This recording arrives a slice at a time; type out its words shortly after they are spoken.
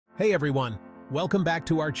Hey everyone, welcome back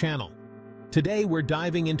to our channel. Today we're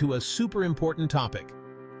diving into a super important topic,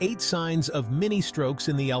 8 signs of mini strokes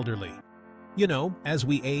in the elderly. You know, as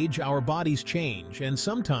we age, our bodies change, and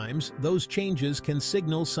sometimes those changes can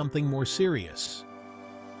signal something more serious.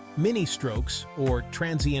 Mini strokes, or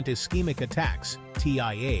transient ischemic attacks,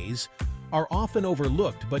 TIAs, are often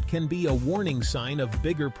overlooked but can be a warning sign of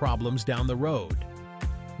bigger problems down the road.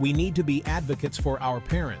 We need to be advocates for our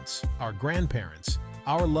parents, our grandparents,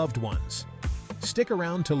 our loved ones. Stick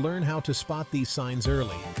around to learn how to spot these signs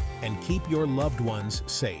early and keep your loved ones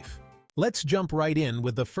safe. Let's jump right in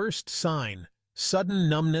with the first sign, sudden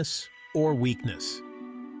numbness or weakness.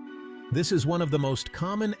 This is one of the most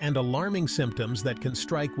common and alarming symptoms that can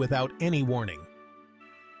strike without any warning.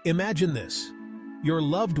 Imagine this. Your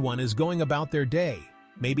loved one is going about their day,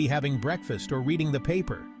 maybe having breakfast or reading the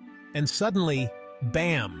paper, and suddenly,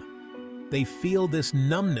 bam! They feel this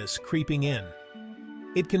numbness creeping in.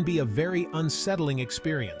 It can be a very unsettling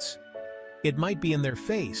experience. It might be in their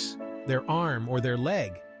face, their arm, or their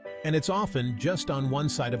leg, and it's often just on one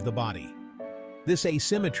side of the body. This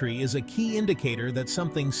asymmetry is a key indicator that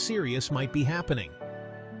something serious might be happening.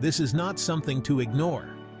 This is not something to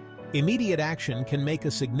ignore. Immediate action can make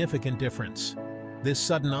a significant difference. This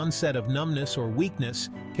sudden onset of numbness or weakness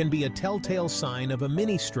can be a telltale sign of a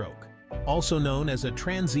mini stroke, also known as a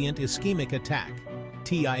transient ischemic attack,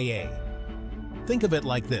 TIA. Think of it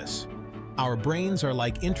like this. Our brains are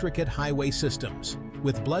like intricate highway systems,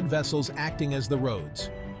 with blood vessels acting as the roads.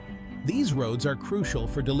 These roads are crucial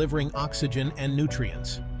for delivering oxygen and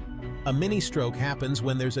nutrients. A mini stroke happens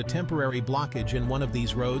when there's a temporary blockage in one of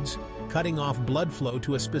these roads, cutting off blood flow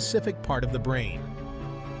to a specific part of the brain.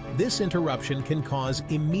 This interruption can cause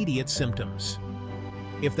immediate symptoms.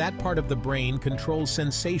 If that part of the brain controls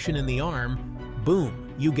sensation in the arm,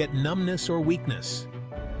 boom, you get numbness or weakness.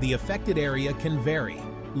 The affected area can vary,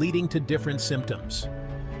 leading to different symptoms.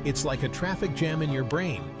 It's like a traffic jam in your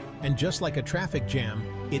brain, and just like a traffic jam,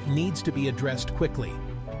 it needs to be addressed quickly.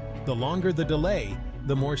 The longer the delay,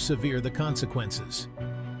 the more severe the consequences.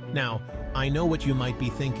 Now, I know what you might be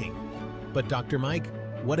thinking, but Dr. Mike,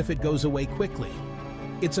 what if it goes away quickly?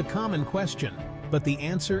 It's a common question, but the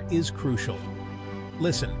answer is crucial.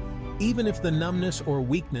 Listen, even if the numbness or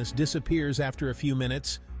weakness disappears after a few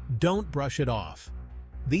minutes, don't brush it off.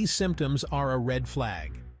 These symptoms are a red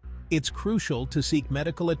flag. It's crucial to seek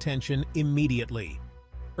medical attention immediately.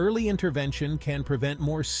 Early intervention can prevent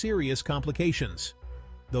more serious complications.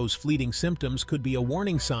 Those fleeting symptoms could be a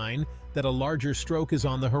warning sign that a larger stroke is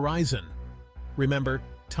on the horizon. Remember,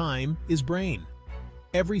 time is brain.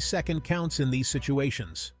 Every second counts in these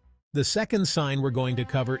situations. The second sign we're going to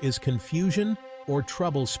cover is confusion or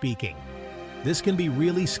trouble speaking. This can be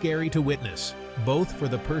really scary to witness, both for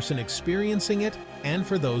the person experiencing it and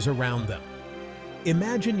for those around them.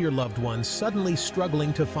 Imagine your loved one suddenly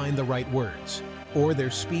struggling to find the right words, or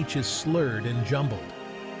their speech is slurred and jumbled.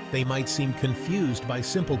 They might seem confused by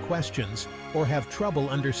simple questions or have trouble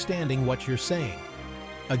understanding what you're saying.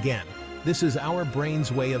 Again, this is our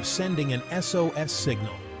brain's way of sending an SOS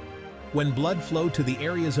signal. When blood flow to the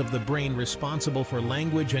areas of the brain responsible for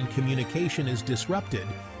language and communication is disrupted,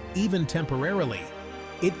 even temporarily,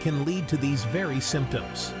 it can lead to these very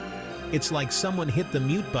symptoms. It's like someone hit the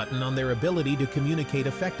mute button on their ability to communicate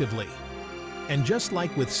effectively. And just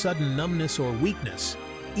like with sudden numbness or weakness,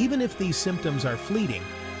 even if these symptoms are fleeting,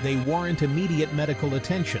 they warrant immediate medical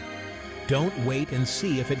attention. Don't wait and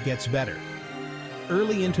see if it gets better.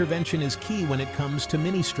 Early intervention is key when it comes to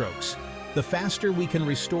mini strokes. The faster we can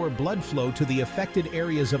restore blood flow to the affected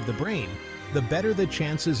areas of the brain, the better the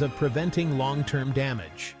chances of preventing long-term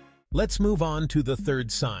damage. Let's move on to the third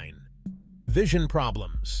sign. Vision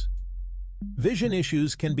problems. Vision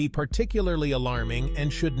issues can be particularly alarming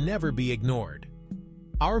and should never be ignored.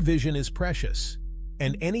 Our vision is precious,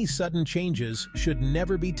 and any sudden changes should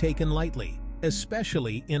never be taken lightly,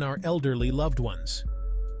 especially in our elderly loved ones.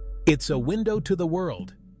 It's a window to the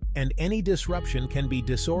world, and any disruption can be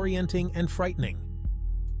disorienting and frightening.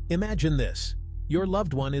 Imagine this. Your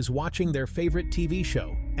loved one is watching their favorite TV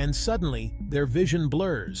show, and suddenly their vision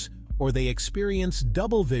blurs, or they experience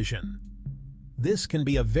double vision. This can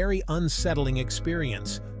be a very unsettling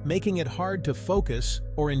experience, making it hard to focus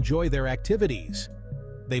or enjoy their activities.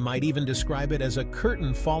 They might even describe it as a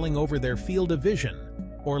curtain falling over their field of vision,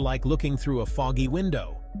 or like looking through a foggy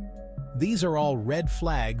window. These are all red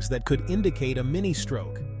flags that could indicate a mini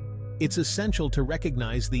stroke. It's essential to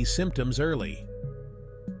recognize these symptoms early.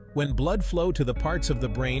 When blood flow to the parts of the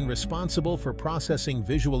brain responsible for processing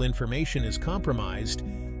visual information is compromised,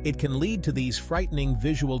 it can lead to these frightening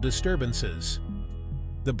visual disturbances.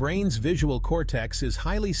 The brain's visual cortex is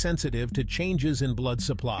highly sensitive to changes in blood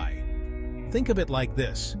supply. Think of it like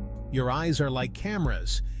this. Your eyes are like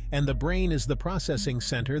cameras, and the brain is the processing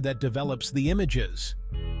center that develops the images.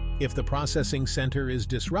 If the processing center is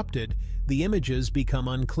disrupted, the images become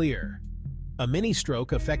unclear. A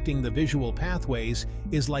mini-stroke affecting the visual pathways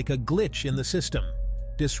is like a glitch in the system,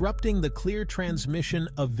 disrupting the clear transmission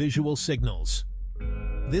of visual signals.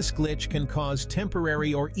 This glitch can cause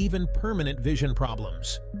temporary or even permanent vision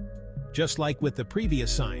problems. Just like with the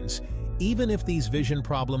previous signs, even if these vision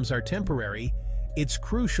problems are temporary, it's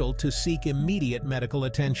crucial to seek immediate medical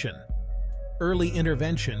attention. Early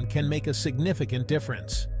intervention can make a significant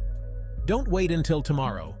difference. Don't wait until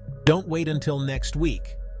tomorrow. Don't wait until next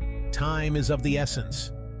week. Time is of the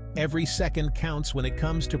essence. Every second counts when it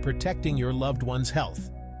comes to protecting your loved one's health.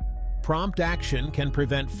 Prompt action can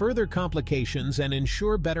prevent further complications and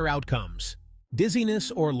ensure better outcomes.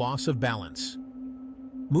 Dizziness or loss of balance.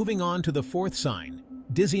 Moving on to the fourth sign,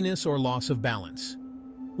 dizziness or loss of balance.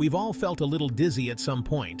 We've all felt a little dizzy at some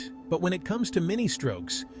point, but when it comes to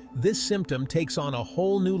mini-strokes, this symptom takes on a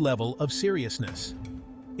whole new level of seriousness.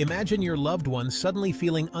 Imagine your loved one suddenly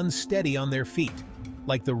feeling unsteady on their feet,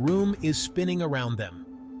 like the room is spinning around them.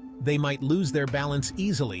 They might lose their balance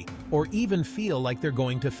easily or even feel like they're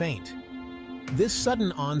going to faint. This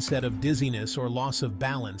sudden onset of dizziness or loss of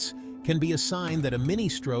balance can be a sign that a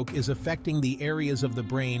mini-stroke is affecting the areas of the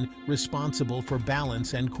brain responsible for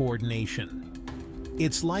balance and coordination.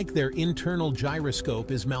 It's like their internal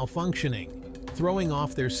gyroscope is malfunctioning, throwing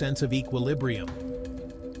off their sense of equilibrium.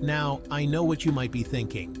 Now, I know what you might be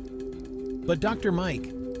thinking. But Dr.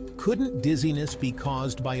 Mike, couldn't dizziness be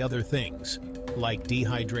caused by other things, like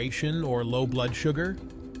dehydration or low blood sugar?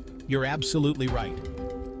 You're absolutely right.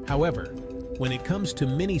 However, when it comes to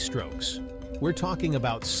mini-strokes, we're talking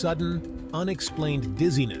about sudden, unexplained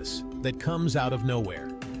dizziness that comes out of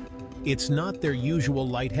nowhere. It's not their usual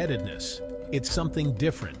lightheadedness. It's something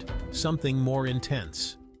different, something more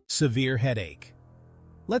intense. Severe headache.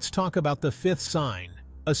 Let's talk about the fifth sign,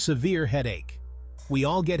 a severe headache. We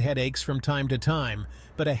all get headaches from time to time,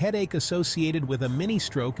 but a headache associated with a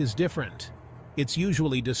mini-stroke is different. It's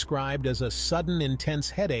usually described as a sudden, intense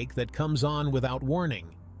headache that comes on without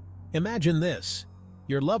warning. Imagine this.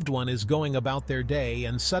 Your loved one is going about their day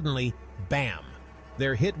and suddenly, bam!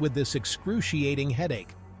 They're hit with this excruciating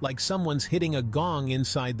headache, like someone's hitting a gong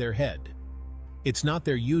inside their head. It's not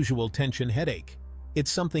their usual tension headache.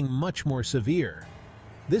 It's something much more severe.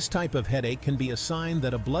 This type of headache can be a sign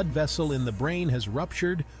that a blood vessel in the brain has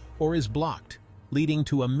ruptured or is blocked, leading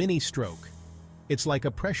to a mini-stroke. It's like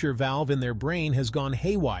a pressure valve in their brain has gone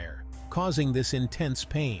haywire, causing this intense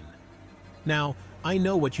pain. Now, I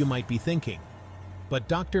know what you might be thinking. But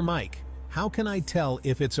Dr. Mike, how can I tell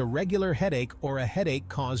if it's a regular headache or a headache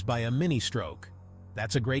caused by a mini-stroke?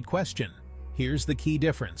 That's a great question. Here's the key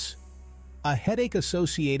difference. A headache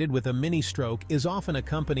associated with a mini-stroke is often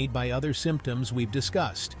accompanied by other symptoms we've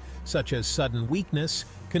discussed, such as sudden weakness,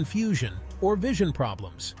 confusion, or vision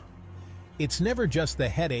problems. It's never just the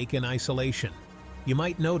headache in isolation. You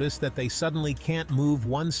might notice that they suddenly can't move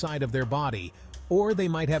one side of their body, or they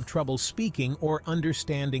might have trouble speaking or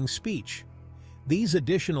understanding speech. These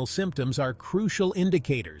additional symptoms are crucial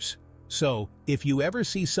indicators. So, if you ever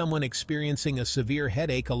see someone experiencing a severe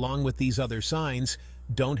headache along with these other signs,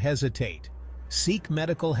 don't hesitate. Seek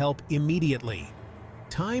medical help immediately.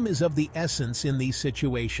 Time is of the essence in these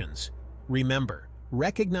situations. Remember,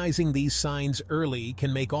 recognizing these signs early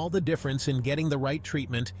can make all the difference in getting the right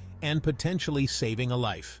treatment and potentially saving a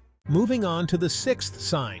life. Moving on to the sixth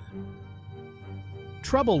sign.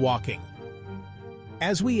 Trouble walking.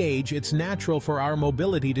 As we age, it's natural for our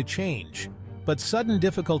mobility to change, but sudden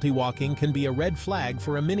difficulty walking can be a red flag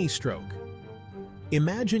for a mini-stroke.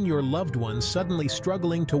 Imagine your loved one suddenly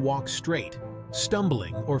struggling to walk straight,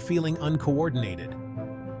 stumbling, or feeling uncoordinated.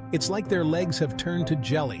 It's like their legs have turned to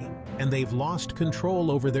jelly, and they've lost control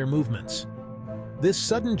over their movements. This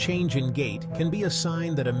sudden change in gait can be a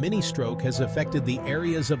sign that a mini-stroke has affected the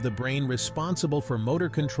areas of the brain responsible for motor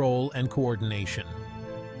control and coordination.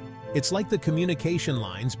 It's like the communication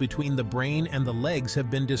lines between the brain and the legs have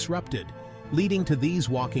been disrupted, leading to these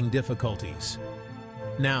walking difficulties.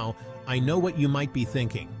 Now, I know what you might be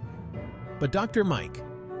thinking. But Dr. Mike,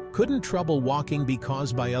 couldn't trouble walking be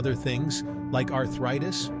caused by other things, like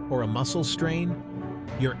arthritis or a muscle strain?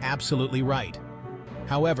 You're absolutely right.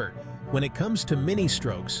 However, when it comes to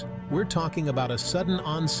mini-strokes, we're talking about a sudden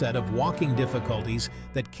onset of walking difficulties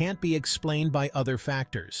that can't be explained by other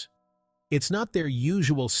factors. It's not their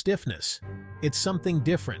usual stiffness. It's something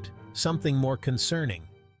different, something more concerning.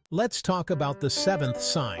 Let's talk about the seventh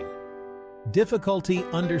sign. Difficulty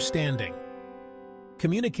understanding.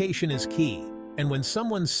 Communication is key, and when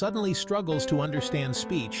someone suddenly struggles to understand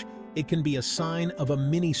speech, it can be a sign of a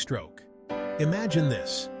mini-stroke. Imagine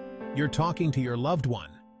this. You're talking to your loved one,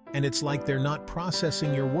 and it's like they're not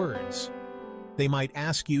processing your words. They might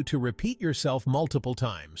ask you to repeat yourself multiple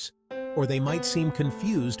times, or they might seem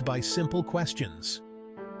confused by simple questions.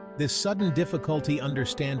 This sudden difficulty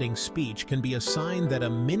understanding speech can be a sign that a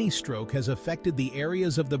mini-stroke has affected the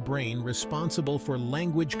areas of the brain responsible for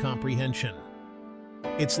language comprehension.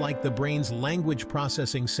 It's like the brain's language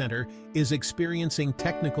processing center is experiencing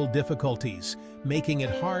technical difficulties, making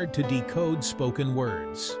it hard to decode spoken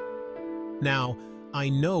words. Now, I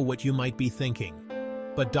know what you might be thinking,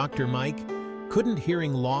 but Dr. Mike, couldn't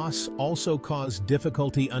hearing loss also cause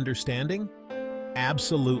difficulty understanding?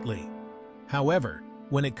 Absolutely. However,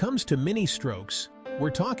 when it comes to mini-strokes, we're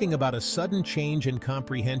talking about a sudden change in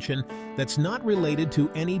comprehension that's not related to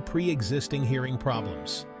any pre-existing hearing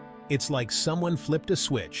problems. It's like someone flipped a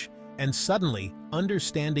switch, and suddenly,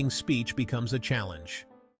 understanding speech becomes a challenge.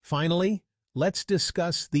 Finally, let's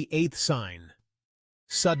discuss the 8th sign: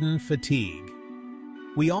 sudden fatigue.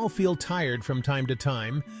 We all feel tired from time to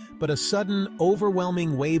time, but a sudden,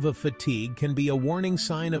 overwhelming wave of fatigue can be a warning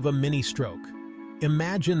sign of a mini-stroke.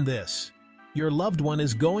 Imagine this. Your loved one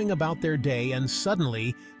is going about their day and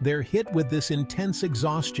suddenly they're hit with this intense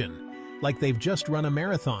exhaustion, like they've just run a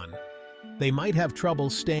marathon. They might have trouble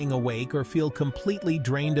staying awake or feel completely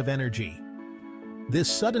drained of energy.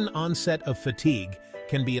 This sudden onset of fatigue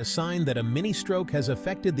can be a sign that a mini-stroke has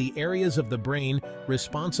affected the areas of the brain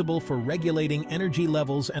responsible for regulating energy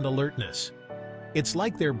levels and alertness. It's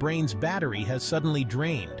like their brain's battery has suddenly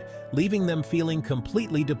drained, leaving them feeling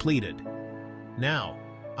completely depleted. Now,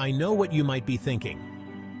 I know what you might be thinking.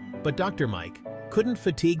 But Dr. Mike, couldn't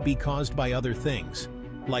fatigue be caused by other things,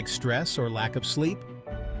 like stress or lack of sleep?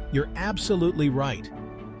 You're absolutely right.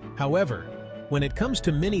 However, when it comes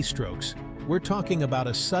to mini-strokes, we're talking about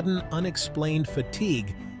a sudden, unexplained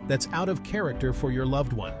fatigue that's out of character for your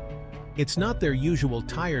loved one. It's not their usual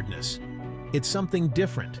tiredness. It's something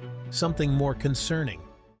different, something more concerning.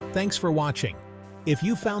 Thanks for watching. If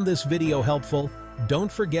you found this video helpful,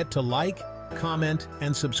 don't forget to like, comment,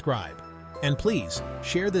 and subscribe. And please,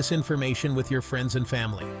 share this information with your friends and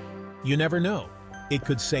family. You never know, it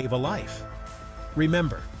could save a life.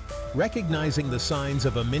 Remember, recognizing the signs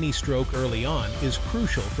of a mini-stroke early on is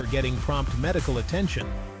crucial for getting prompt medical attention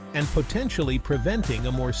and potentially preventing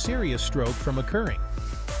a more serious stroke from occurring.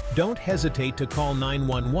 Don't hesitate to call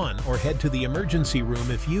 911 or head to the emergency room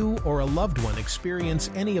if you or a loved one experience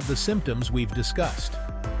any of the symptoms we've discussed.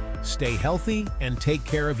 Stay healthy and take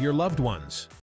care of your loved ones.